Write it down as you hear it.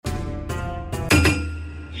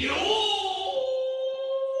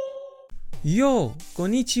Yo,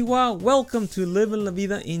 konnichiwa, welcome to Living La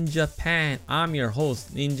Vida in Japan. I'm your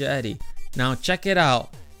host, Ninja Eddie. Now check it out.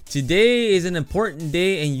 Today is an important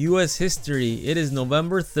day in US history. It is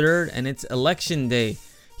November 3rd and it's election day.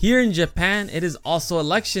 Here in Japan, it is also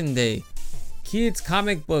election day. Kids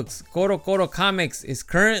Comic Books, Koro Koro Comics is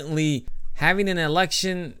currently having an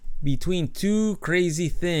election between two crazy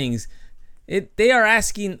things. They are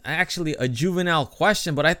asking actually a juvenile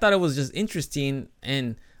question, but I thought it was just interesting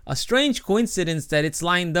and a strange coincidence that it's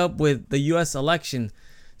lined up with the US election.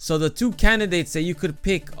 So the two candidates that you could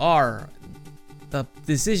pick are, the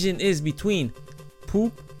decision is between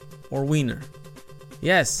poop or wiener.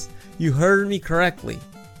 Yes, you heard me correctly.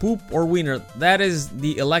 Poop or wiener. That is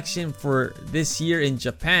the election for this year in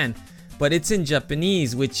Japan. But it's in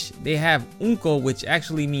Japanese, which they have unko, which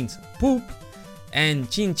actually means poop, and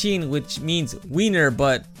chin chin, which means wiener,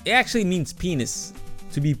 but it actually means penis.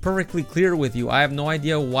 To be perfectly clear with you, I have no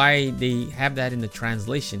idea why they have that in the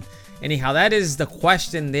translation. Anyhow, that is the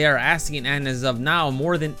question they are asking, and as of now,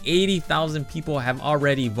 more than 80,000 people have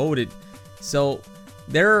already voted. So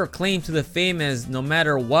their claim to the fame is no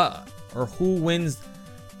matter what or who wins,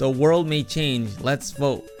 the world may change. Let's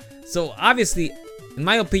vote. So obviously, in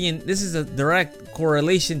my opinion, this is a direct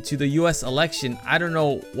correlation to the US election. I don't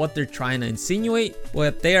know what they're trying to insinuate,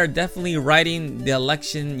 but they are definitely writing the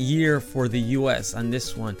election year for the US on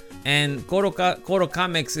this one. And Koro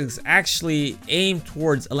Comics is actually aimed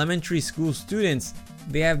towards elementary school students.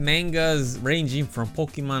 They have mangas ranging from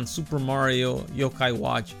Pokemon, Super Mario, Yokai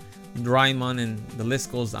Watch, Doraemon, and the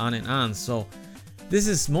list goes on and on. So this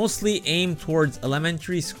is mostly aimed towards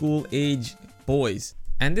elementary school age boys.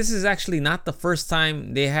 And this is actually not the first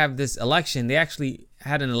time they have this election. They actually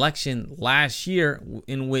had an election last year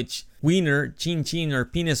in which wiener, chin chin, or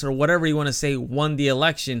penis, or whatever you want to say, won the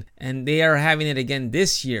election. And they are having it again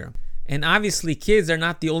this year. And obviously kids are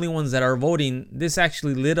not the only ones that are voting. This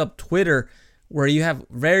actually lit up Twitter, where you have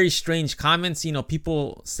very strange comments. You know,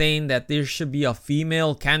 people saying that there should be a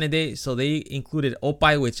female candidate. So they included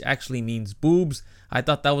oppai, which actually means boobs. I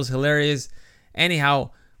thought that was hilarious.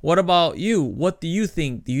 Anyhow, what about you? What do you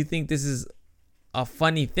think? Do you think this is a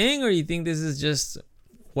funny thing, or you think this is just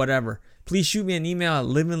whatever? Please shoot me an email at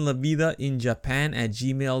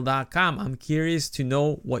livinglavidainjapan@gmail.com. I'm curious to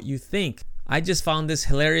know what you think. I just found this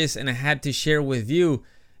hilarious and I had to share with you.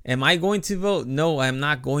 Am I going to vote? No, I'm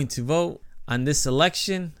not going to vote on this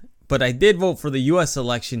election, but I did vote for the US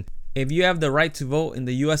election. If you have the right to vote in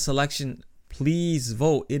the US election, please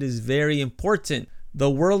vote. It is very important. The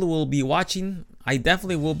world will be watching. I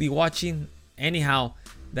definitely will be watching. Anyhow,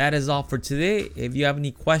 that is all for today. If you have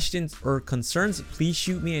any questions or concerns, please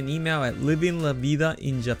shoot me an email at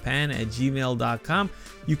livinglavidainjapan@gmail.com.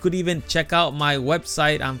 You could even check out my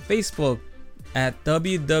website on Facebook at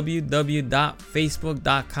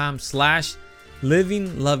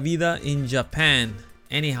www.facebook.com/livinglavidainjapan.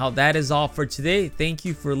 Anyhow, that is all for today. Thank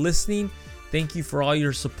you for listening. Thank you for all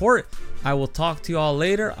your support. I will talk to you all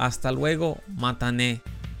later. Hasta luego. Matane.